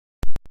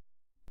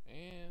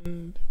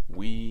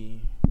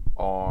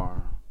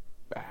are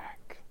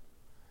back.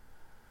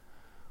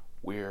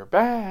 We're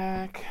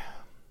back.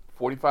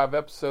 45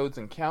 episodes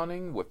and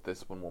counting. With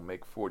this one, we'll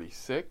make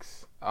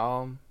 46.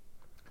 Welcome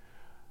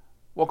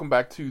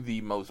back to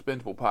the most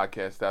bingeable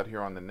podcast out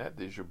here on the net.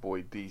 This is your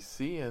boy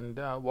DC, and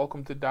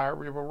welcome to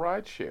Diary of a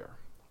Rideshare.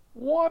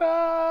 What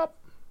up?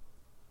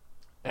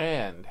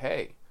 And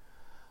hey,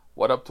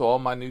 what up to all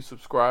my new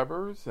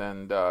subscribers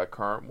and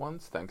current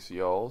ones? Thanks to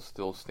y'all.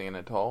 Still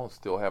standing tall and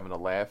still having a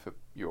laugh at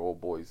your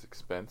old boy's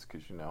expense,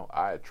 because you know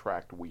I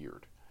attract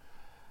weird.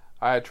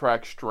 I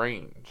attract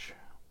strange.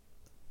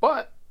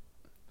 But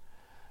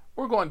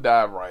we're going to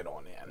dive right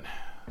on in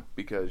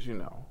because, you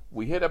know,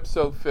 we hit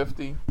episode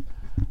 50. I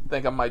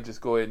think I might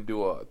just go ahead and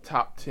do a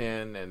top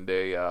 10 and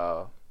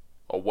a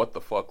what the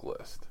fuck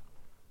list.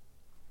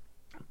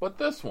 But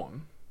this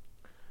one,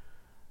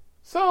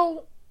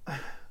 so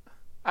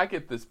I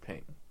get this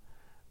ping.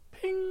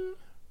 Ping.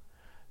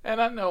 And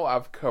I know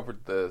I've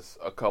covered this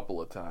a couple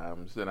of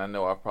times, and I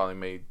know I've probably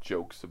made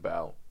jokes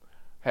about,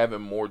 having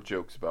more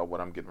jokes about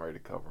what I'm getting ready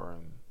to cover,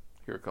 and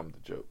here come the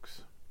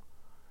jokes.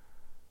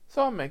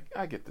 So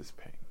I get this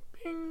ping.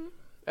 Ping.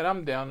 And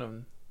I'm down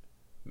in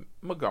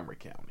Montgomery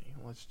County.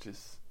 Let's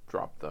just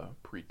drop the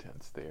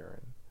pretense there.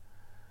 And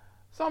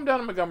so I'm down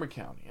in Montgomery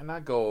County, and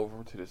I go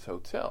over to this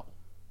hotel.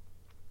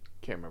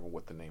 Can't remember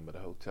what the name of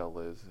the hotel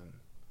is, and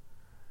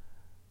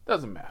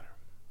doesn't matter.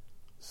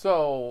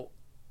 So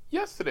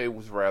yesterday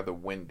was rather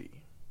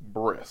windy,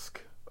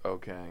 brisk,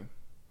 okay?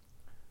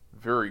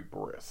 Very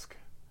brisk.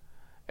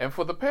 And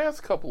for the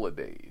past couple of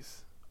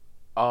days,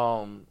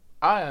 I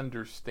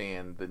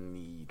understand the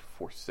need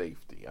for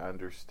safety. I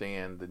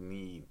understand the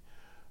need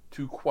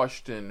to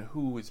question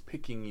who is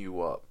picking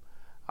you up.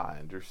 I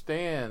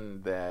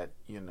understand that,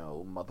 you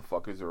know,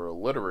 motherfuckers are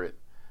illiterate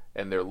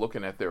and they're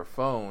looking at their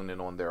phone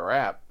and on their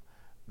app,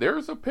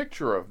 there's a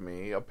picture of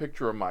me, a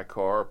picture of my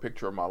car, a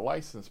picture of my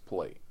license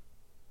plate.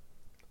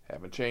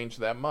 Haven't changed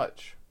that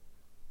much.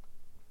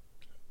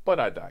 But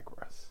I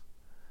digress.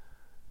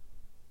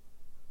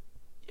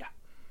 Yeah.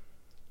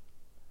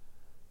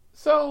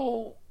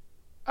 So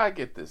I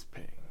get this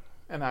ping,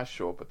 and I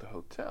show up at the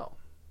hotel,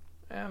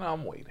 and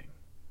I'm waiting.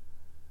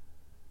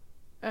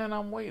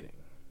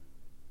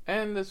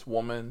 And this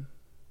woman,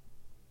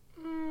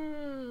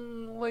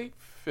 late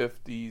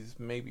 50s,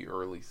 maybe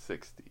early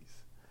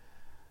 60s.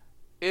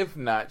 If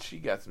not, she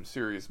got some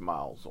serious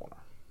miles on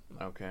her,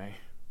 okay?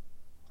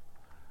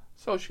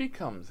 So she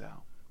comes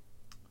out.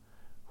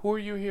 Who are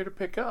you here to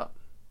pick up?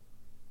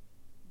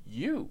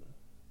 You.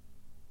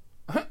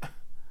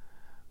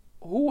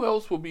 Who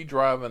else will be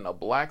driving a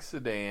black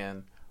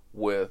sedan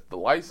with the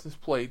license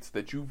plates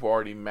that you've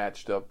already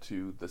matched up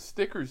to, the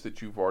stickers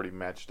that you've already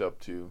matched up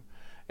to,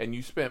 and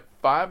you spent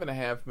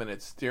 5.5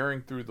 minutes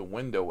staring through the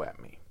window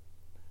at me?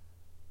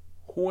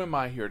 Who am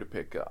I here to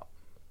pick up?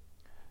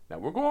 Now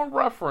we're going to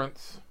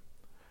reference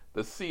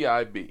the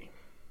CIB.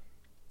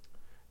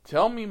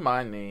 Tell me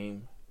my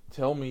name.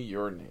 Tell me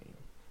your name.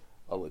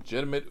 A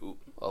legitimate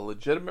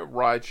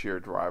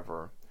rideshare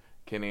driver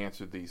can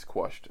answer these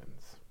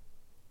questions.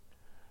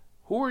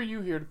 Who are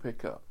you here to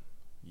pick up?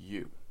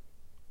 You.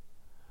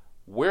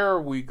 Where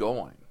are we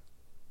going?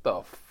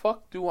 The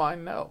fuck do I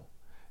know?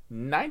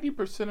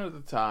 90% of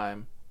the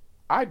time,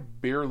 I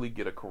barely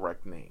get a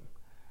correct name.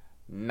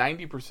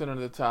 90% of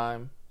the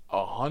time,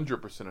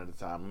 100% of the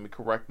time, let me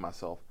correct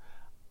myself,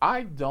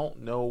 I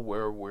don't know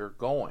where we're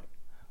going.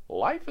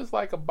 Life is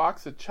like a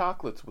box of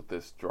chocolates with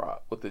this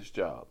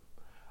job.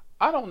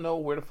 I don't know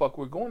where the fuck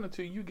we're going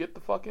until you get the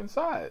fuck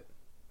inside.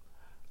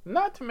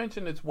 Not to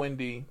mention it's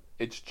windy,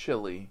 it's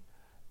chilly,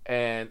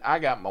 and I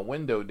got my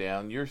window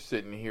down. You're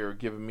sitting here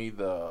giving me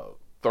the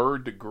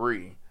third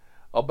degree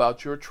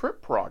about your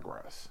trip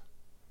progress.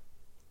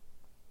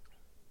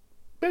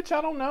 Bitch,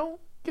 I don't know.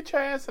 Get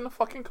your ass in the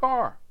fucking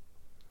car.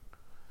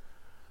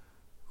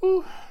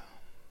 Ooh.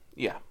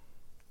 Yeah.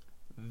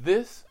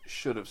 This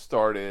should have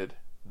started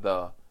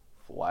the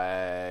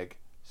flag.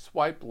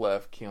 Swipe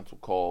left, cancel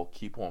call,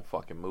 keep on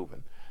fucking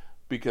moving.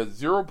 Because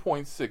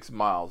 0.6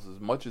 miles, as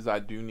much as I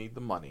do need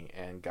the money,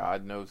 and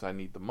God knows I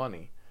need the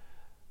money,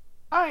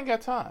 I ain't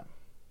got time.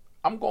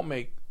 I'm going to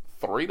make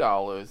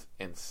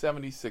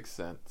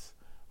 $3.76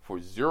 for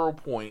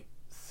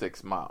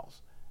 0.6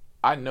 miles.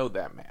 I know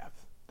that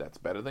math. That's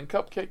better than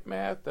cupcake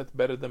math. That's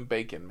better than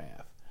bacon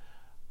math.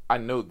 I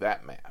know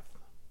that math.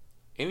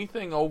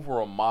 Anything over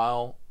a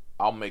mile,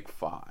 I'll make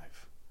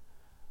 5.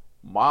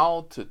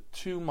 Mile to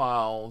 2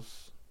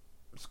 miles,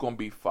 it's going to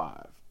be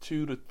 5.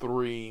 2 to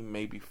 3,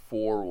 maybe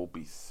 4 will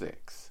be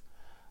 6.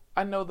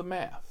 I know the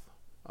math.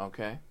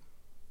 Okay?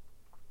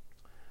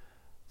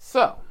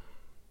 So,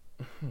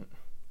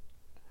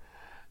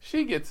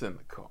 she gets in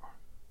the car.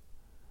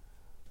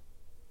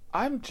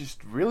 I'm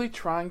just really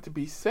trying to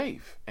be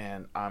safe,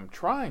 and I'm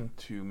trying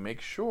to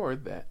make sure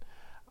that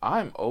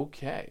I'm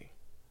okay.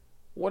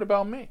 What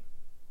about me?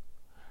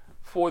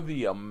 For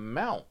the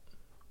amount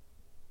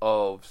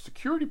of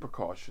security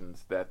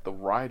precautions that the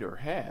rider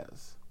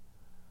has,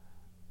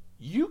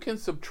 you can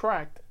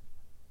subtract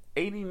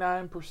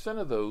 89%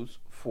 of those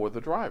for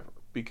the driver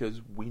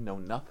because we know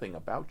nothing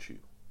about you.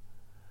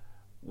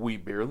 We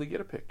barely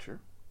get a picture.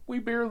 We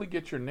barely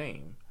get your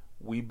name.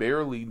 We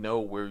barely know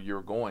where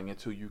you're going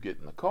until you get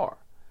in the car.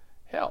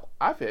 Hell,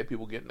 I've had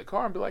people get in the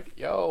car and be like,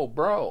 yo,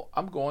 bro,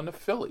 I'm going to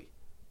Philly.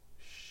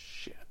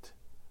 Shit.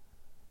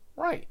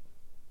 Right.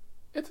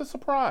 It's a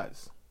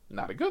surprise.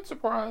 Not a good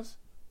surprise,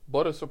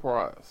 but a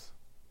surprise.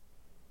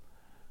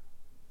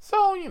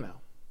 So,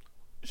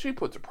 she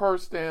puts her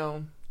purse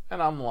down,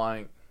 and I'm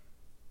like,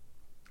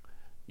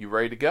 you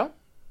ready to go?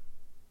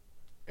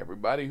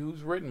 Everybody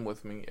who's ridden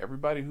with me,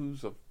 everybody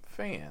who's a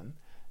fan,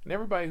 and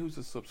everybody who's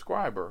a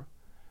subscriber,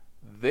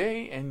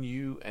 they and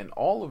you and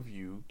all of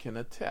you can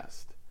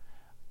attest.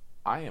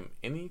 I am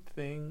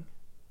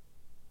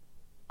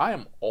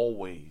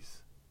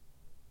always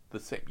the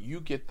same.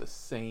 You get the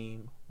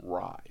same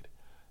ride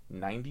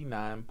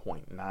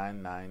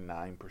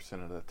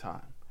 99.999% of the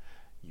time.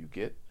 You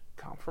get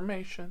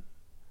confirmation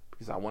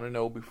because I want to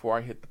know before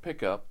I hit the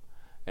pickup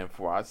and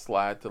before I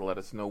slide to let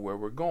us know where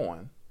we're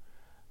going.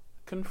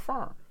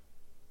 Confirm.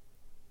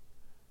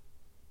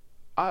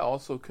 I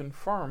also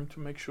confirm to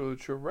make sure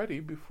that you're ready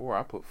before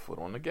I put foot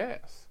on the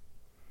gas.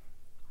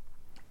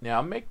 Now,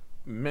 I make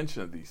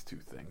mention of these two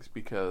things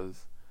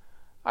because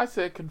I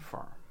said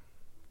confirm.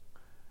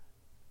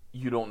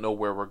 You don't know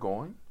where we're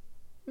going?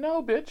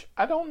 No, bitch,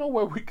 I don't know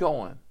where we're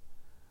going.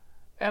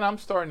 And I'm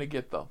starting to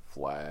get the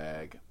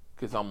flag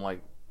because I'm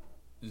like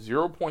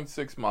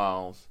 0.6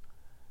 miles.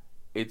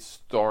 It's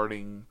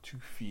starting to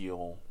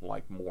feel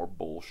like more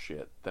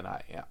bullshit than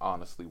I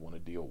honestly want to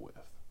deal with.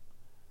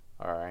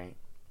 All right.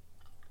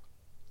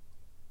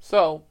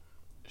 So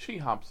she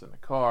hops in the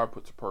car,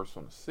 puts her purse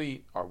on the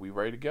seat. Are we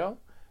ready to go?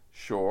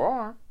 Sure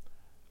are.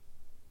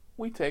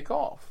 We take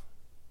off.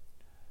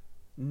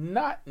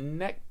 Not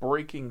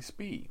neck-breaking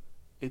speed.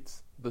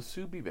 It's the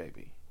Subi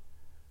baby.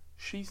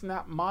 She's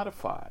not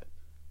modified.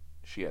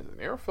 She has an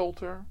air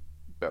filter,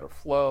 better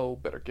flow,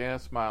 better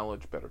gas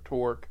mileage, better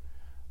torque,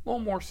 a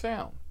little more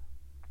sound.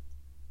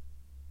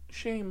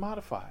 She ain't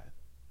modified.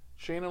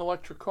 She ain't an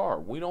electric car.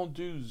 We don't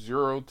do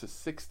 0 to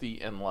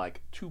 60 in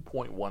like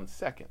 2.1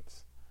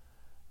 seconds.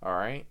 All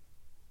right?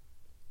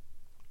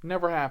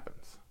 Never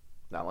happens.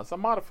 Not unless I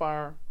modify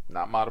her.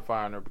 Not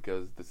modifying her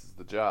because this is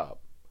the job.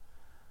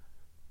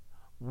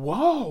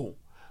 Whoa!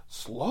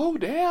 Slow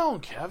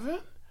down, Kevin.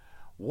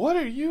 What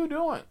are you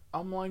doing?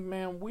 I'm like,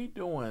 man, we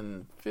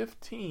doing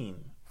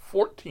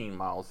 14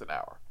 miles an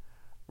hour.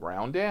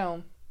 Round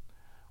down.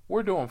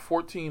 We're doing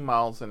 14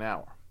 miles an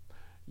hour.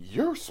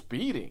 You're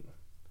speeding.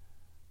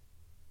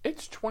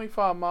 It's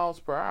 25 miles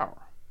per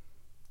hour.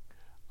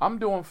 I'm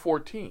doing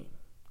 14.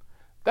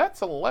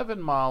 That's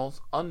 11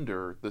 miles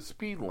under the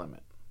speed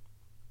limit.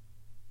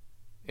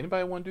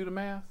 Anybody want to do the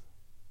math?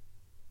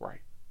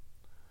 Right.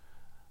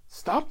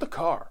 Stop the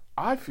car.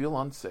 I feel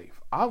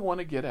unsafe. I want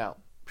to get out.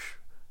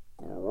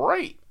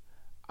 Great.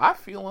 I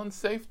feel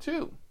unsafe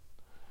too.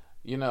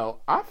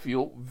 I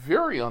feel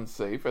very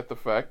unsafe at the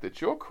fact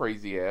that your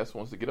crazy ass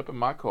wants to get up in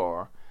my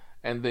car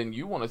and then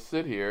you want to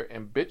sit here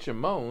and bitch and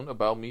moan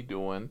about me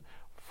doing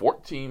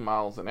 14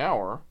 miles an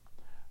hour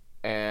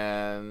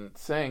and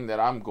saying that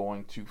I'm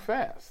going too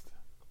fast.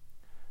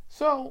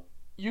 So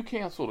you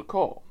cancel the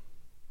call,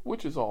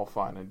 which is all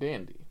fine and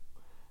dandy.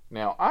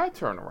 Now I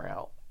turn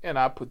around and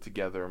I put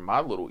together my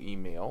little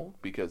email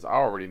because I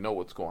already know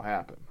what's going to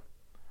happen.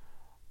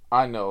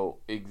 I know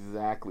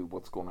exactly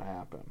what's going to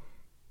happen.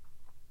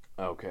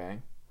 Okay?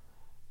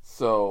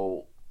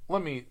 So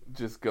let me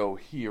just go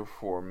here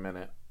for a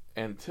minute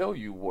and tell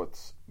you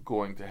what's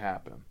going to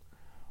happen.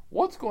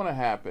 What's going to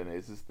happen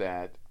is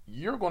that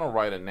you're going to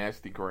write a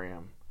nasty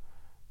gram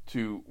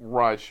to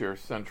Rideshare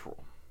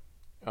Central.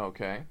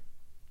 Okay?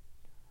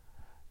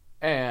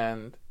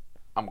 And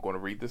I'm going to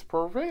read this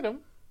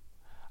verbatim.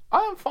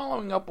 I am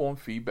following up on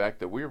feedback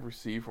that we have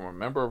received from a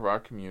member of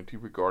our community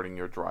regarding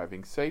your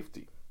driving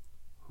safety.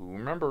 Who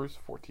remembers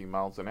 14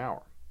 miles an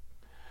hour?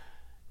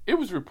 It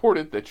was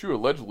reported that you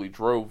allegedly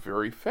drove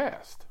very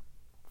fast,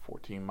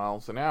 14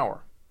 miles an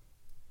hour.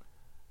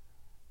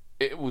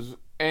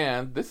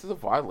 And this is a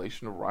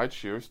violation of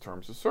Rideshare's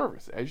terms of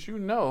service. As you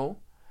know,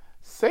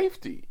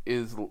 safety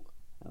is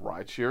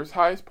Rideshare's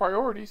highest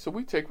priority, so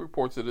we take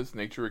reports of this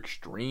nature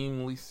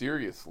extremely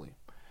seriously.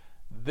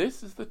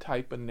 This is the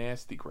type of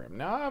nasty gram.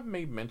 Now, I've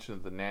made mention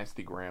of the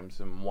nasty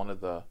grams in one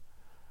of the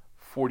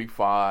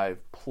 45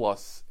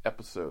 plus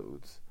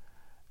episodes,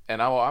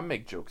 and I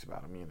make jokes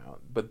about them,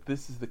 but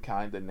this is the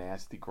kind of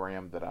nasty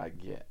gram that I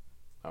get.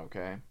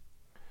 Okay?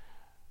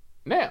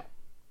 Now,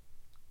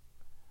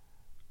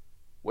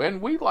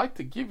 when we'd like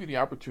to give you the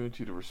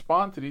opportunity to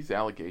respond to these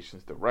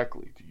allegations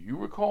directly. Do you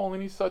recall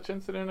any such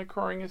incident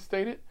occurring as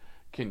stated?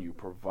 Can you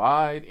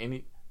provide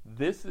any?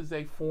 This is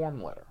a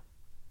form letter.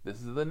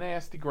 This is the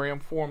nasty gram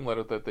form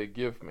letter that they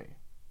give me.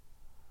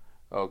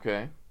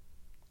 Okay?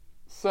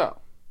 So,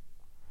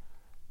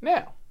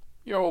 now,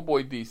 your old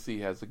boy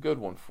DC has a good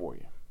one for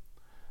you.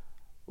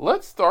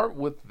 Let's start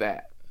with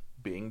that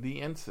being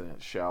the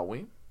incident, shall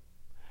we?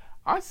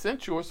 I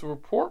sent you a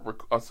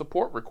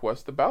support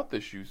request about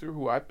this user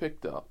who I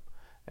picked up,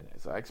 and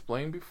as I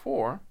explained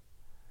before,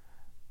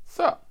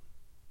 so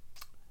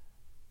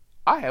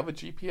I have a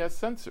GPS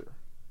sensor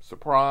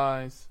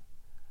Surprise.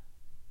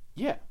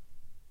 Yeah.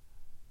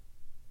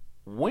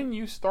 When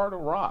you start a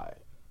ride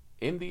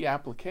in the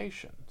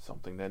application,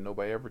 something that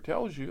nobody ever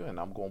tells you, and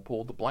I'm going to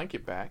pull the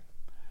blanket back,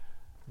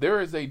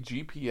 there is a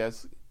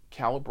GPS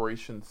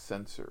calibration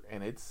sensor,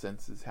 and it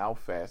senses how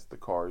fast the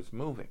car is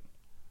moving.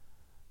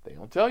 They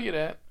don't tell you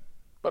that,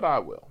 but I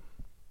will.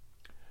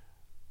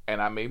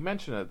 And I made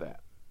mention of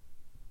that.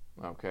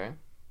 Okay?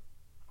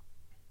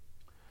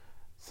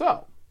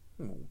 So,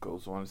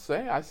 goes on to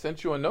say, I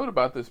sent you a note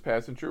about this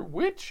passenger,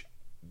 which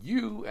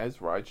you, as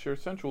Rideshare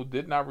Central,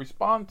 did not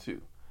respond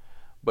to.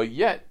 But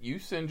yet, you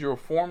send your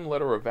form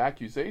letter of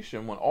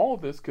accusation when all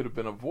of this could have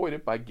been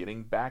avoided by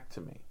getting back to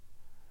me.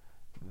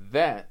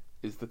 That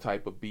is the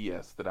type of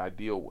BS that I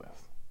deal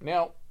with.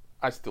 Now,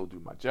 I still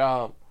do my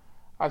job.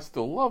 I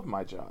still love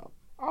my job.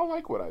 I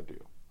like what I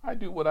do. I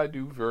do what I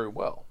do very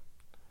well.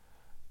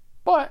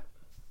 But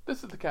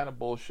this is the kind of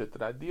bullshit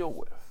that I deal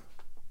with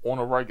on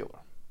a regular.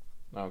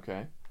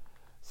 Okay?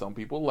 Some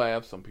people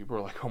laugh. Some people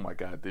are like, oh my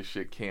God, this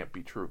shit can't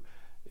be true.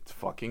 It's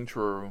fucking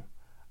true.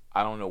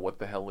 I don't know what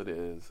the hell it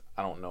is.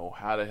 I don't know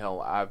how the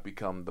hell I've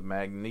become the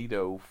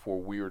Magneto for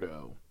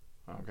weirdo.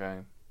 Okay?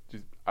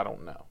 I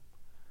don't know.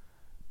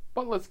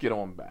 But let's get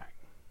on back.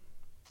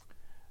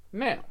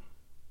 Now,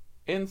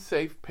 in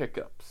safe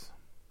pickups.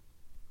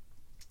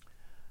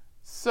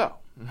 So,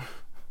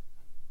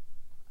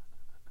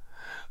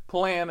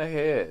 plan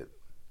ahead.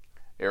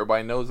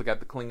 Everybody knows I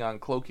got the Klingon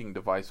cloaking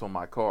device on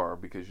my car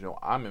because,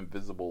 I'm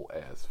invisible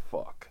as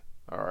fuck.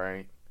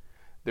 Alright?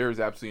 There is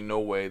absolutely no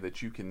way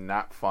that you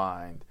cannot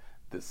find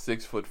the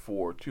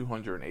 6'4",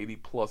 280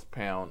 plus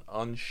pound,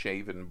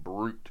 unshaven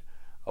brute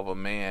of a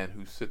man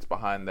who sits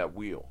behind that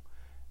wheel.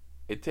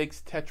 It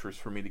takes Tetris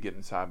for me to get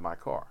inside my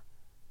car.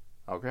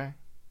 Okay?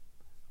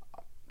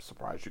 I'm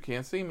surprised you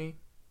can't see me,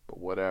 but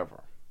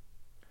whatever.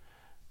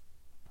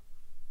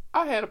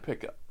 I had a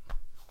pickup.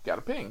 Got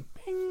a ping.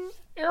 Ping.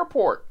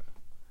 Airport.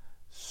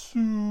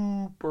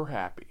 Super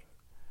happy.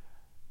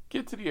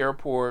 Get to the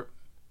airport.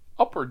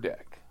 Upper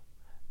deck.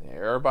 Now,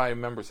 everybody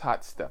remembers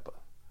Hot Stepper.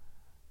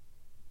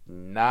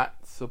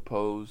 Not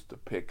supposed to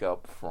pick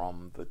up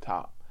from the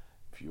top.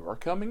 If you are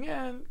coming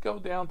in, go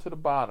down to the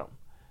bottom.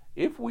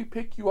 If we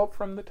pick you up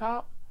from the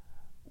top,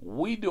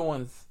 we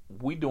doing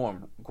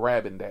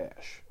grab and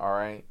dash. All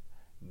right,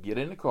 get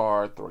in the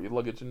car, throw your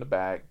luggage in the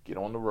back, get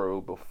on the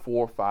road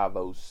before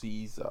 50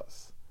 sees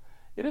us.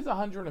 It is a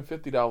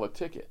 $150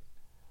 ticket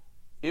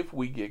if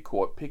we get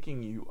caught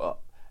picking you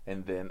up,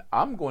 and then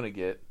I'm going to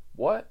get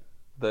what?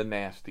 The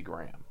nasty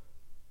gram.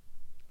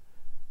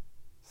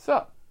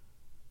 So,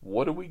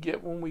 what do we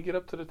get when we get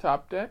up to the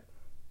top deck?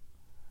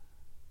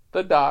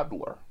 The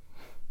Dodler.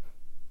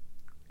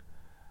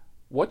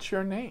 What's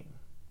your name?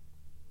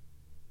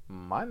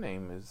 My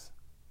name is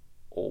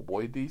Old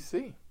Boy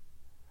DC.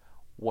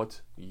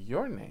 What's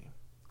your name?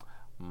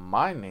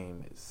 My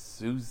name is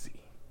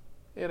Susie.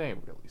 It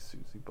ain't really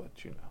Susie, but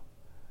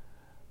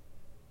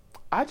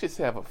I just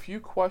have a few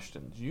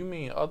questions. You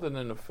mean other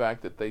than the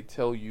fact that they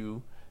tell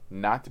you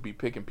not to be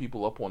picking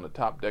people up on the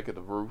top deck of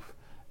the roof,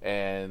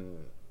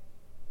 and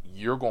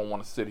you're going to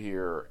want to sit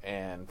here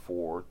and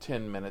for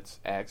 10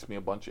 minutes ask me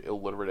a bunch of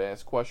illiterate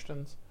ass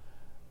questions?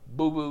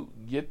 Boo-boo,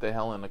 get the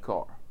hell in the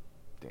car.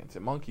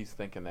 Dancing Monkey's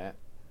thinking that.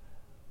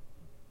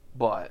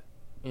 But,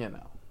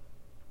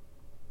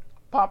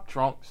 pop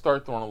trunk,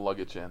 start throwing the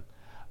luggage in.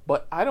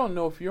 But I don't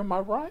know if you're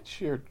my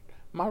rideshare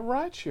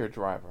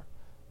driver.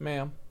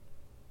 Ma'am,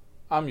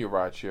 I'm your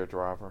rideshare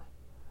driver.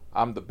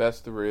 I'm the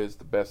best there is,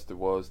 the best there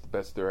was, the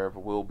best there ever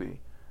will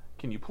be.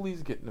 Can you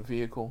please get in the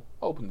vehicle?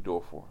 Open the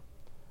door for her.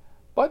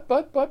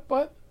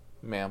 But,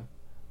 ma'am,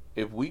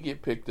 if we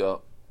get picked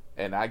up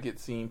and I get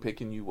seen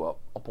picking you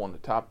up on the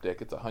top deck,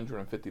 it's a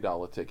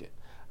 $150 ticket.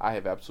 I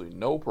have absolutely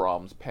no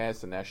problems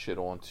passing that shit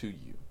on to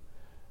you.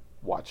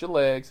 Watch your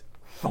legs.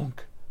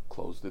 Thunk.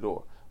 Close the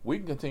door. We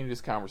can continue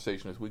this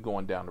conversation as we go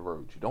on down the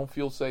road. You don't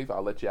feel safe,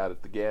 I'll let you out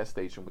at the gas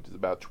station, which is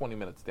about 20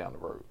 minutes down the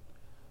road.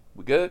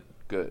 We good?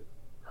 Good.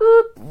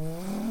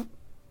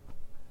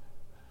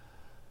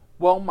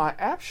 Well, my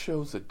app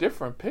shows a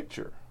different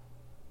picture.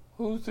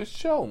 Who's this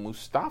show?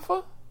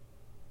 Mustafa?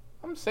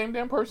 I'm the same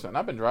damn person.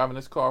 I've been driving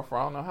this car for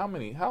I don't know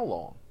how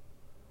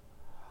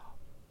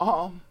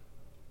long.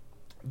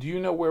 Do you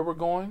know where we're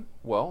going?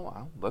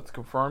 Well, let's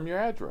confirm your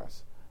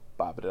address.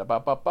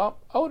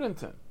 Bop-a-da-bop-bop-bop,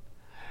 Odenton.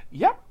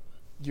 Yep,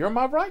 you're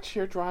my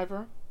rideshare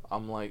driver.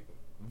 I'm like,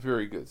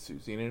 very good,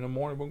 Susie. And in the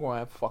morning, we're going to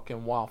have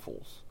fucking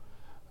waffles.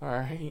 All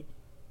right?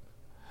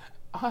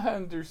 I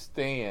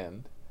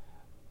understand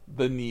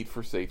the need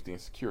for safety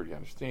and security. I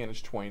understand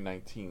it's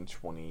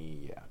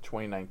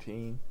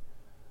 2019.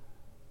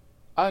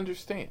 I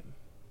understand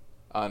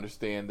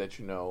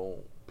that,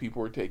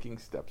 people are taking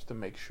steps to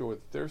make sure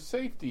that their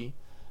safety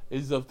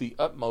is of the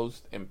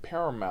utmost and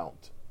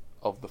paramount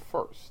of the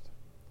first.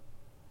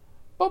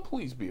 But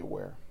please be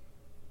aware.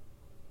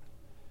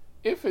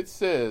 If it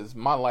says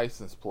my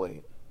license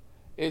plate,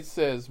 it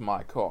says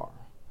my car,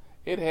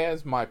 it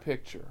has my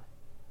picture.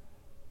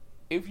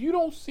 If you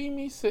don't see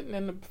me sitting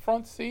in the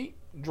front seat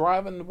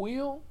driving the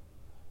wheel,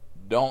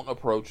 don't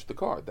approach the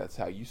car. That's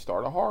how you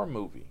start a horror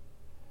movie.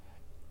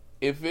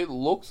 If it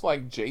looks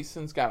like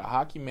Jason's got a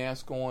hockey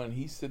mask on and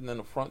he's sitting in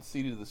the front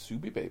seat of the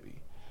Subi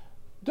Baby,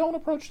 don't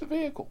approach the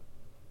vehicle.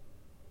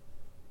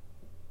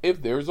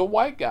 If there's a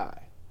white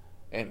guy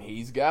and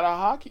he's got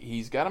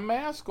a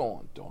mask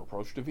on, don't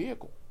approach the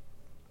vehicle.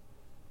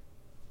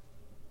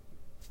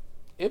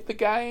 If the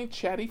guy ain't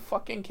Chatty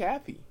fucking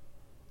Cathy,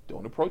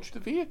 don't approach the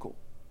vehicle.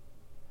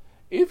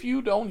 If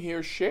you don't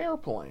hear Cher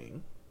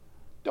playing,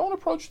 don't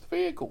approach the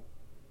vehicle.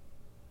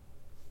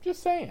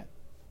 Just saying.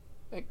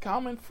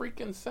 Common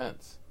freaking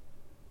sense.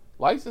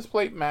 License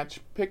plate match,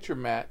 picture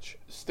match,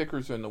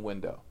 stickers in the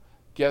window.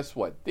 Guess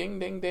what? Ding,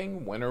 ding,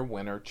 ding. Winner,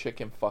 winner,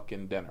 chicken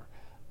fucking dinner.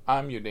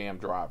 I'm your damn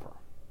driver.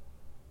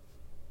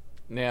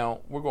 Now,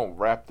 we're going to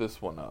wrap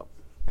this one up.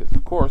 Because,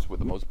 of course, we're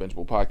the most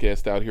bingeable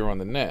podcast out here on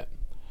the net.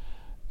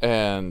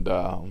 And,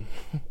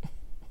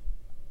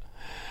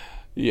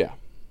 yeah,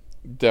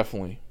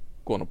 definitely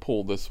going to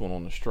pull this one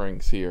on the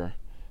strings here.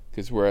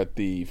 Because we're at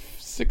the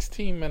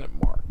 16-minute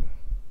mark.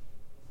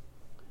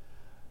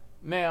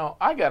 Now,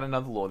 I got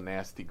another little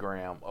nasty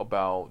gram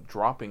about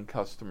dropping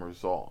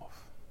customers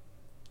off.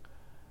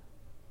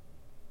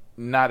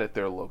 Not at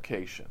their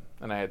location.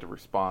 And I had to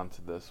respond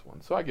to this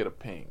one. So I get a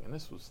ping. And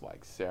this was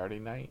like Saturday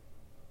night.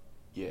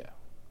 Yeah.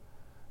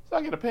 So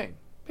I get a ping.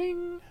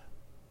 Ping.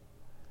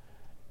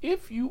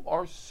 If you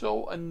are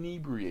so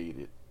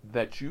inebriated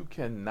that you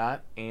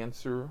cannot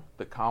answer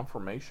the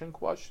confirmation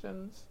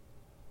questions,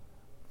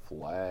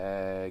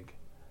 flag.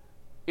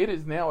 It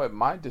is now at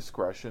my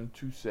discretion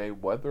to say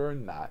whether or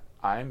not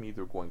I'm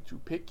either going to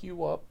pick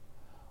you up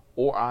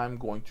or I'm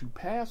going to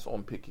pass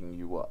on picking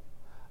you up.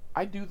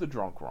 I do the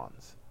drunk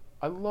runs.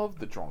 I love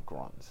the drunk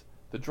runs.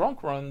 The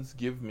drunk runs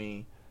give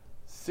me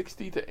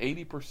 60 to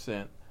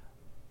 80%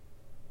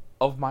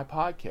 of my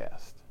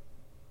podcast.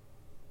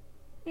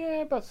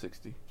 Yeah, about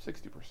 60%.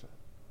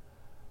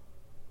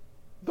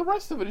 The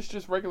rest of it is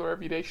just regular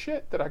everyday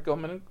shit that I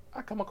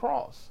come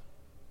across.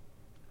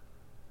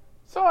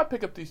 So I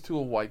pick up these two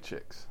white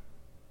chicks.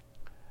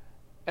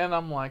 And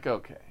I'm like,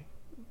 okay.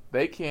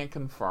 They can't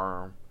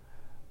confirm.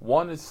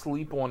 One is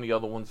asleep on the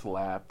other one's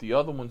lap. The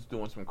other one's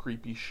doing some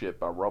creepy shit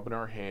by rubbing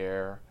her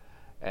hair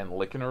and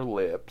licking her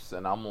lips.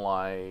 And I'm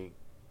like,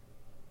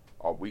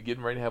 are we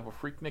getting ready to have a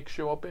Freaknik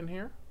show up in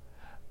here?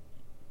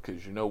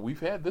 Because, we've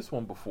had this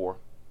one before.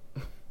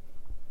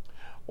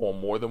 On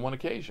more than one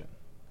occasion.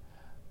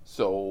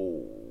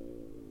 So,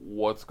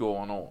 what's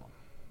going on?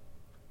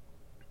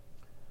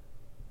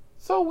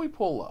 So we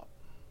pull up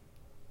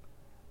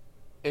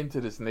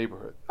into this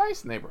neighborhood.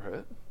 Nice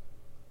neighborhood.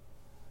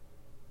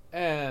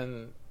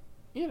 And,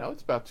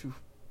 it's about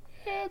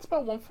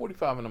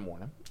 1:45 in the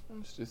morning.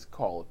 Let's just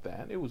call it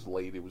that. It was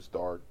late. It was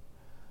dark.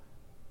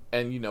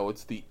 And,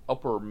 it's the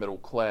upper middle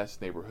class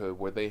neighborhood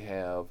where they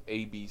have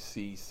A, B,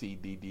 C, C,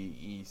 D, D,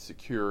 E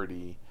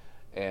security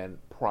and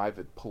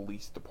private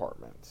police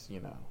departments,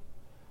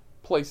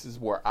 Places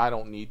where I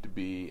don't need to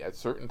be at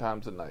certain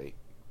times of night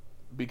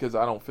because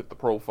I don't fit the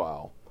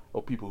profile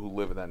of people who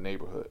live in that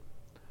neighborhood.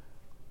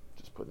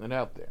 Just putting it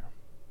out there.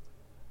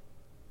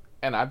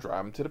 And I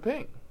drive them to the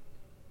ping.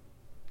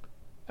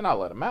 And I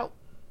let them out.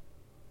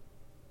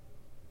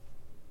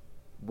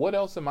 What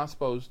else am I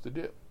supposed to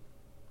do?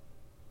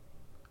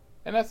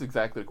 And that's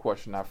exactly the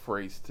question I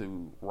phrased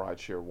to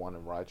Rideshare 1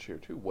 and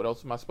Rideshare 2. What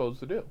else am I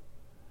supposed to do?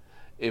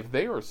 If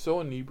they are so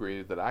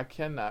inebriated that I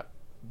cannot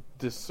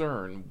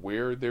discern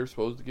where they're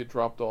supposed to get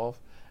dropped off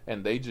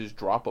and they just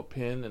drop a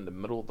pin in the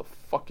middle of the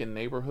fucking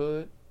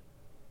neighborhood,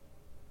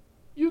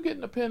 you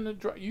getting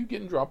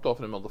dropped off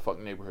in the middle of the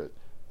fucking neighborhood.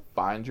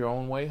 Find your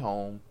own way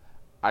home.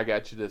 I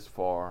got you this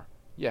far.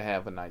 You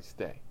have a nice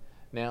day.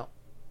 Now,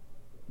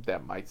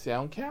 that might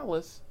sound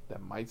callous.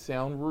 That might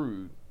sound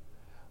rude.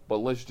 But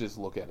let's just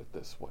look at it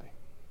this way.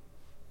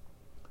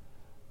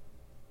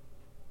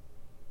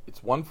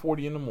 It's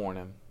 1:40 in the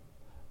morning.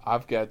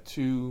 I've got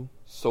two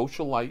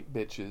socialite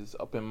bitches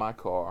up in my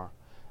car.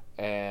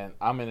 And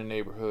I'm in a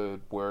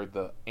neighborhood where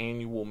the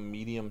annual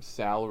medium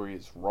salary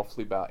is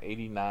roughly about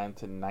 89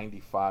 to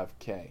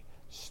 95K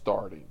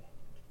starting.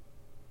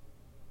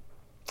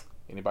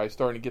 Anybody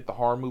starting to get the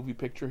horror movie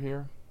picture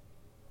here?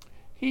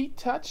 He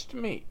touched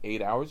me.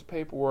 8 hours of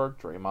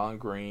paperwork, Draymond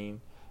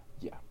Green.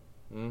 Yeah.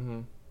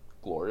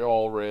 Gloria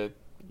Allred.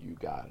 You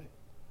got it.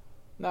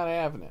 Not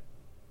having it.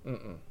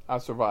 I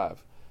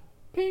survive.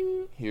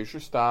 Ping. Here's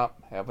your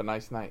stop. Have a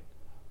nice night.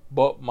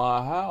 But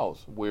my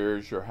house.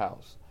 Where's your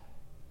house?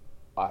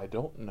 I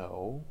don't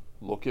know.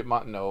 Look at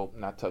my... No,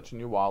 not touching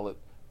your wallet.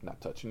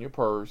 Not touching your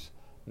purse.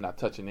 Not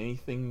touching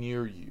anything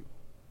near you.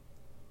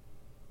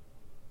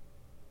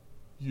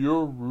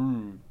 You're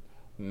rude.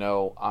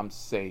 No, I'm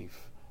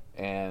safe.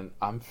 And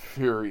I'm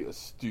very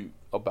astute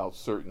about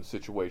certain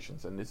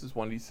situations. And this is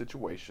one of these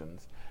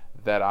situations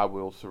that I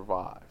will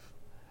survive.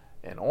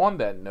 And on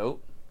that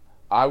note,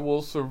 I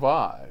will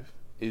survive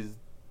is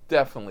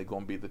definitely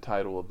going to be the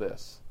title of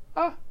this.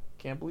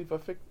 Can't believe I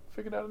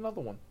figured out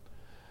another one.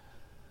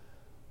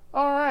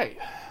 All right.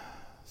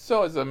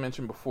 So as I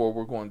mentioned before,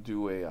 we're going to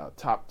do a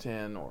top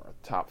 10 or a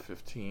top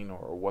 15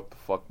 or a what the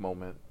fuck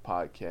moment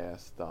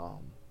podcast.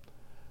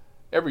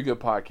 Every good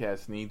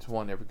podcast needs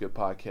one. Every good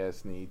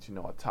podcast needs,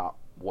 a top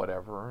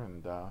whatever.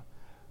 And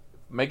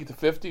make it to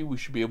 50, we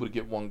should be able to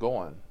get one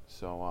going.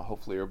 So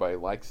hopefully everybody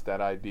likes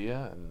that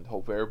idea, and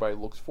hope everybody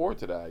looks forward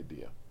to that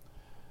idea.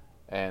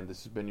 And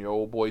this has been your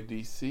old boy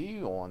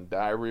DC on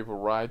Diary of a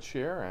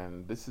Rideshare,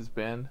 and this has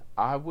been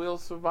I Will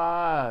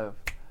Survive.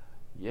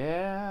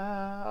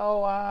 Yeah,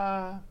 oh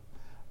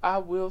I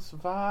will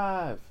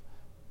survive.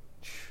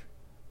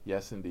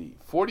 Yes, indeed.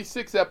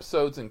 46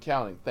 episodes and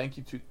counting. Thank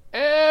you to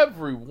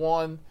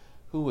everyone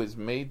who has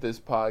made this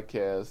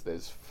podcast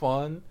as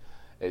fun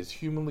as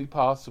humanly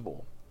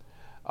possible.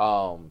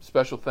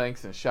 Special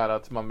thanks and shout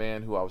out to my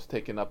man who I was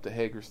taking up to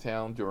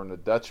Hagerstown during the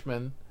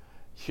Dutchman.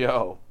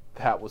 Yo,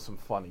 that was some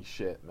funny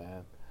shit,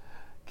 man.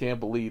 Can't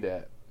believe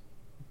that.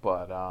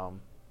 But,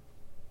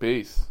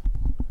 peace.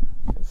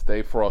 And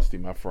stay frosty,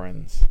 my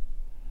friends.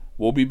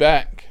 We'll be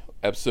back.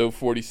 Episode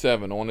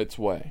 47 on its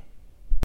way.